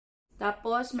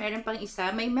Tapos, meron pang isa.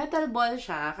 May metal ball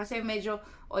siya kasi medyo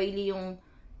oily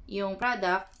yung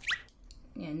product.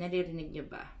 Yan, naririnig nyo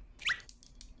ba?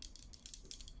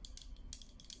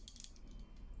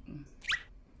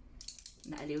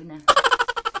 Naaliw na.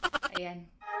 Ayan.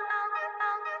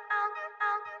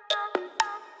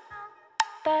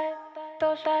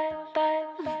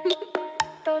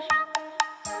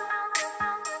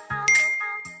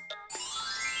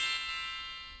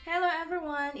 Hello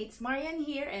everyone, it's Marian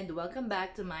here and welcome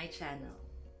back to my channel.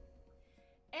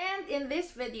 And in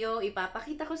this video,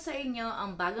 ipapakita ko sa inyo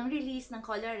ang bagong release ng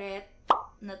Colorette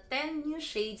na 10 new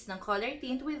shades ng color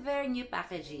tint with their new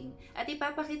packaging. At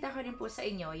ipapakita ko rin po sa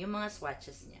inyo yung mga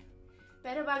swatches niya.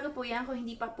 Pero bago po yan, kung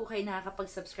hindi pa po kayo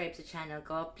nakakapag-subscribe sa channel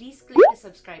ko, please click the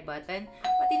subscribe button,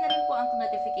 pati na rin po ang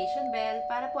notification bell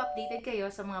para po updated kayo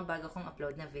sa mga bago kong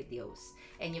upload na videos.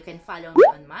 And you can follow me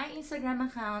on my Instagram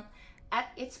account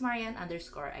at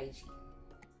itsmarian_ig.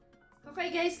 Okay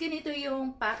guys, ganito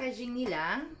yung packaging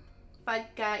nila.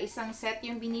 Pagka isang set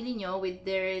yung binili nyo with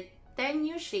their 10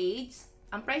 new shades,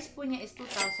 ang price po niya is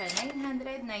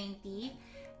 2,990,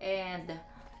 and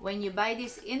when you buy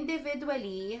this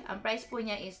individually, ang price po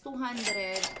niya is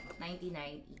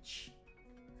 299 each.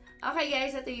 Okay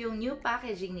guys, ito yung new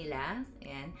packaging nila.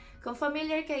 Ayan. Kung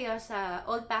familiar kayo sa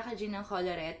old packaging ng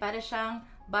Colorette, para siyang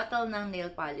bottle ng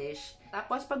nail polish.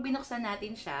 Tapos pag binuksan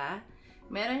natin siya,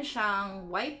 meron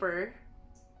siyang wiper.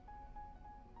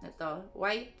 Ito,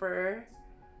 wiper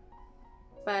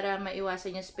para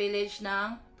maiwasan yung spillage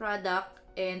ng product,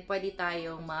 and pwede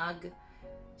tayong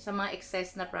sa mga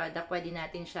excess na product, pwede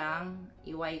natin siyang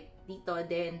i-wipe dito.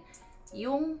 Then,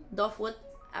 yung doe foot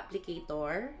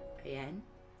applicator, ayan.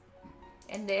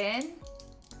 And then,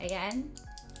 ayan,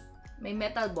 may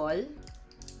metal ball.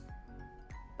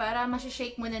 Para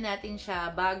masishake muna natin siya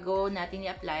bago natin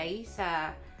i-apply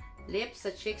sa lips,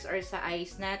 sa cheeks, or sa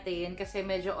eyes natin. Kasi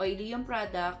medyo oily yung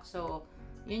product. So,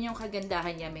 yun yung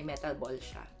kagandahan niya, may metal ball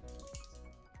siya.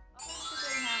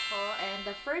 Okay, na ako. And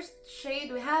the first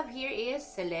shade we have here is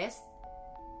Celeste.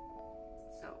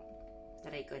 So,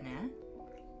 try ko na.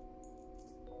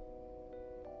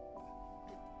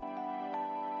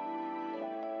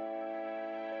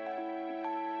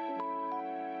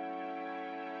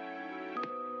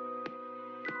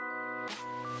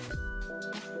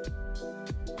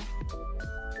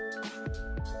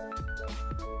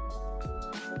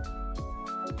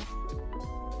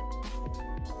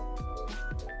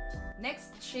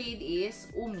 Next shade is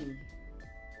Umi.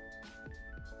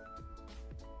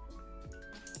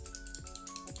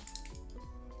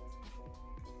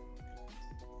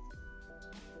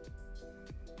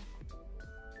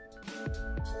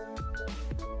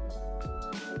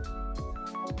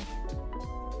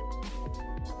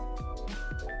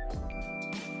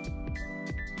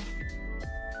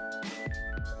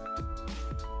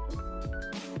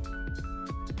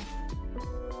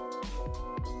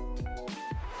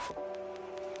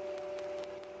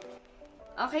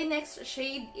 Okay, next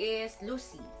shade is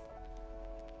Lucy.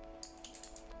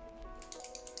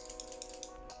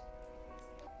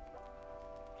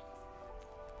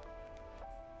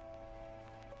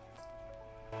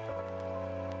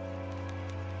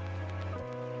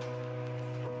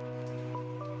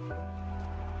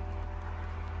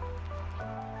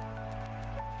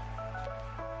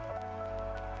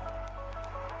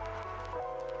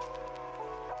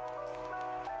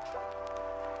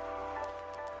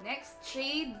 Next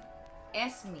shade,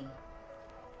 Esme.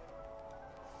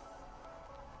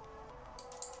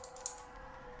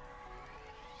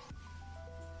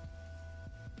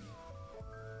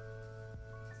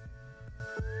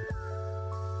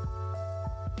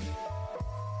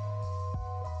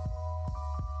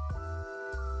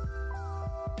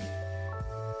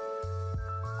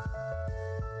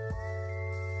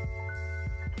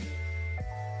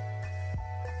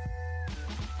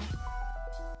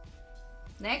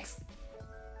 Next,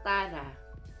 Tara.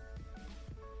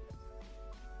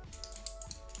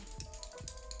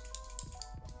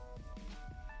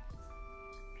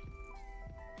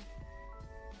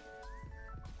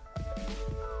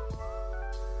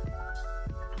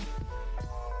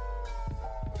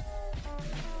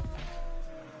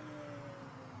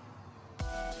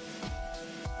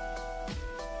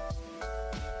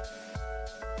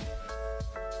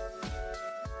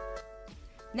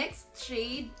 Next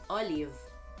shade, Olive.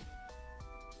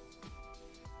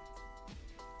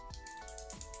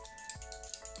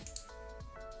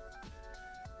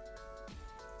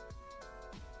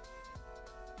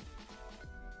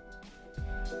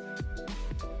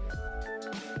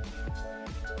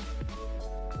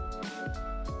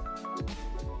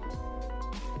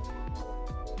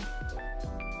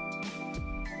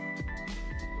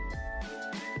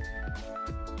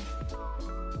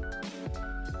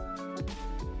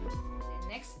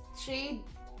 shade,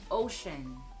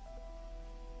 Ocean.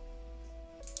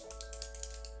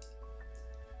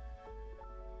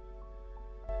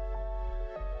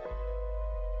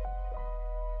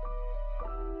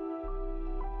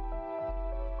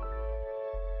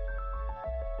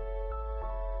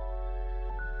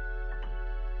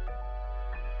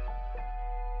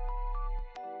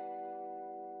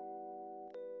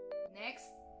 Next,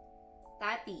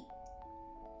 Tati.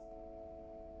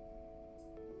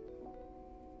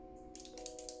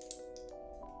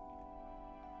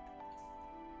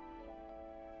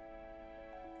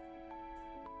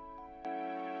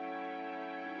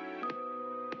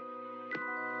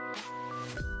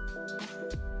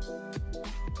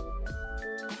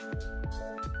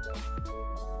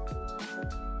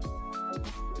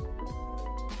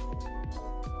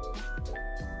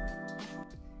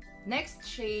 Next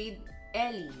shade,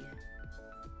 Ellie.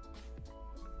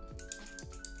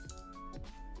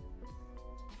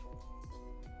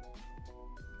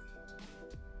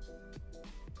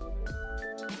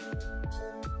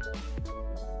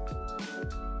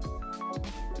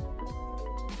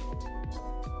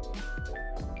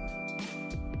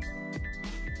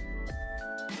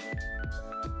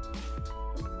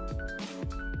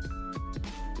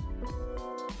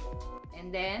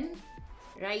 And then,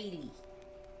 Riley.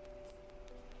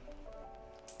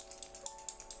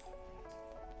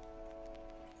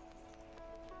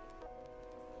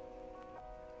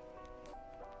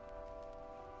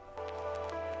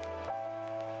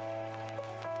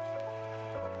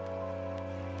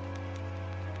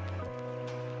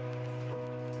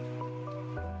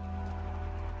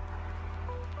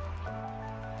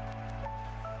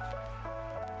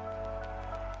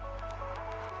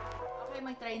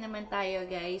 Mag-try naman tayo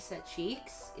guys sa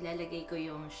cheeks. Ilalagay ko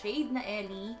yung shade na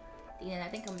Ellie. Tingnan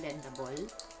natin kung blendable.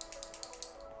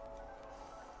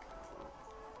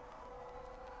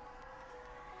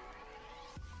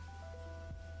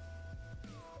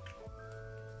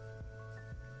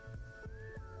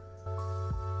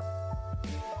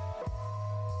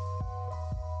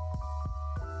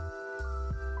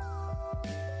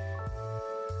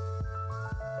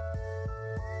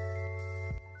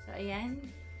 So, ayan.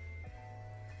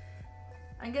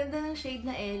 Ang ganda ng shade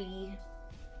na Ellie.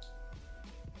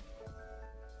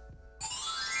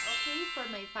 Okay, for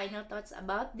my final thoughts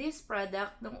about this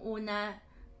product, nung una,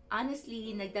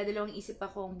 honestly, nagdadalawang isip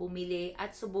akong bumili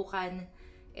at subukan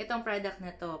itong product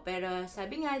na to. Pero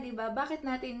sabi nga, diba, bakit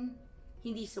natin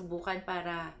hindi subukan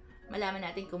para malaman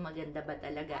natin kung maganda ba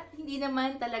talaga? At hindi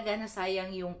naman talaga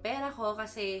nasayang yung pera ko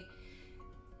kasi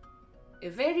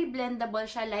very blendable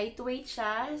siya, lightweight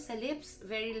siya sa lips,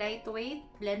 very lightweight,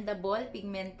 blendable,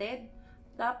 pigmented.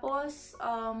 Tapos,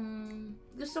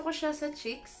 gusto ko siya sa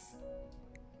cheeks.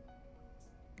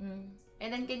 And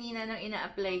then, kanina nung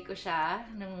ina-apply ko siya,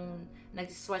 nung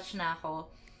nag-swatch na ako,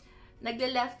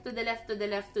 nagle-left to the left, to the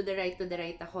left, to the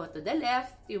right ako. To the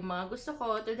left, yung mga gusto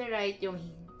ko. To the right, yung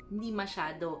hindi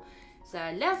masyado. Sa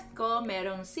left ko,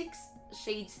 merong 6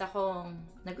 shades akong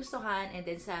nagustuhan. And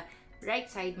then, sa right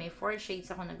side, may 4 shades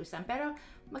ako nagustuhan. Pero,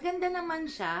 maganda naman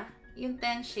siya. Yung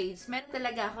 10 shades. Meron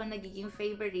talaga ako nagiging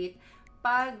favorite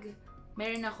pag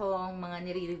meron akong mga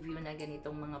nire-review na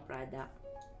ganitong mga product.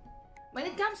 When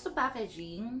it comes to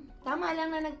packaging, tama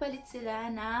lang na nagpalit sila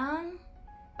ng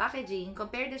packaging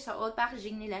compared sa old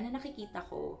packaging nila na nakikita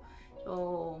ko.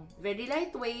 So, very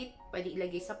lightweight. Pwede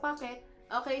ilagay sa pocket.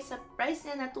 Okay, sa price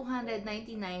niya na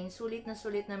 $299,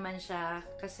 sulit naman siya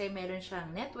kasi meron siyang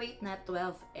net weight na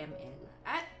 12 ml.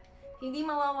 At hindi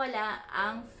mawawala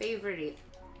ang favorite.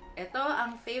 Ito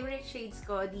ang favorite shades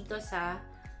ko dito sa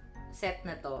set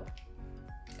na to.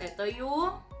 Ito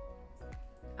yung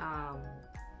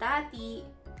Tati,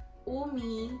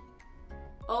 Umi,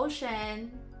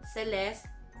 Ocean, Celeste,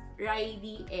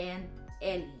 Riley, and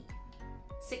Ellie.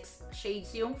 6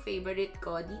 shades yung favorite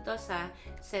ko dito sa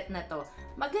set na to.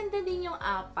 Maganda din yung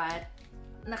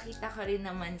 4. Nakita ko rin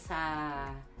naman sa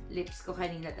lips ko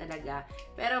kanina talaga.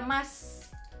 Pero mas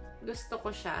gusto ko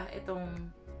siya, itong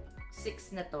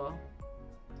 6 na to.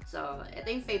 So, ito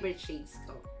yung favorite shades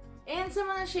ko. And sa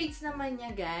mga shades naman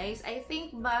niya guys, I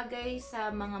think bagay sa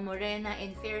mga morena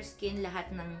and fair skin lahat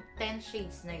ng 10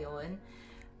 shades na yon.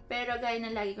 Pero gaya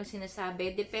ng lagi kong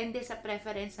sinasabi, depende sa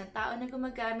preference ng tao na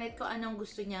gumagamit kung anong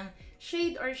gusto niyang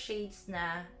shade or shades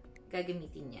na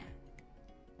gagamitin niya.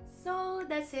 So,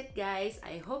 that's it guys.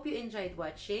 I hope you enjoyed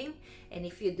watching. And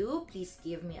if you do, please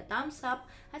give me a thumbs up.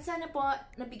 At sana po,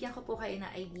 nabigyan ko po kayo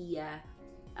ng idea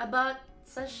about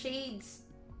sa shades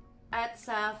at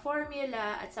sa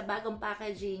formula at sa bagong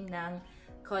packaging ng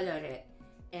Colorette.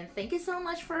 And thank you so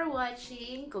much for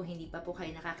watching. Kung hindi pa po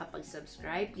kayo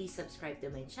nakakapag-subscribe, please subscribe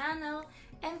to my channel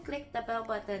and click the bell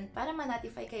button para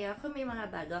ma-notify kayo kung may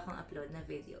mga bago akong upload na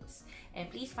videos.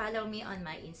 And please follow me on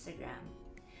my Instagram.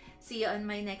 See you on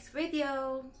my next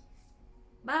video.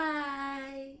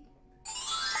 Bye!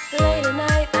 Late at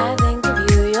night, I think of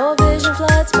you. Your vision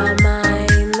floods my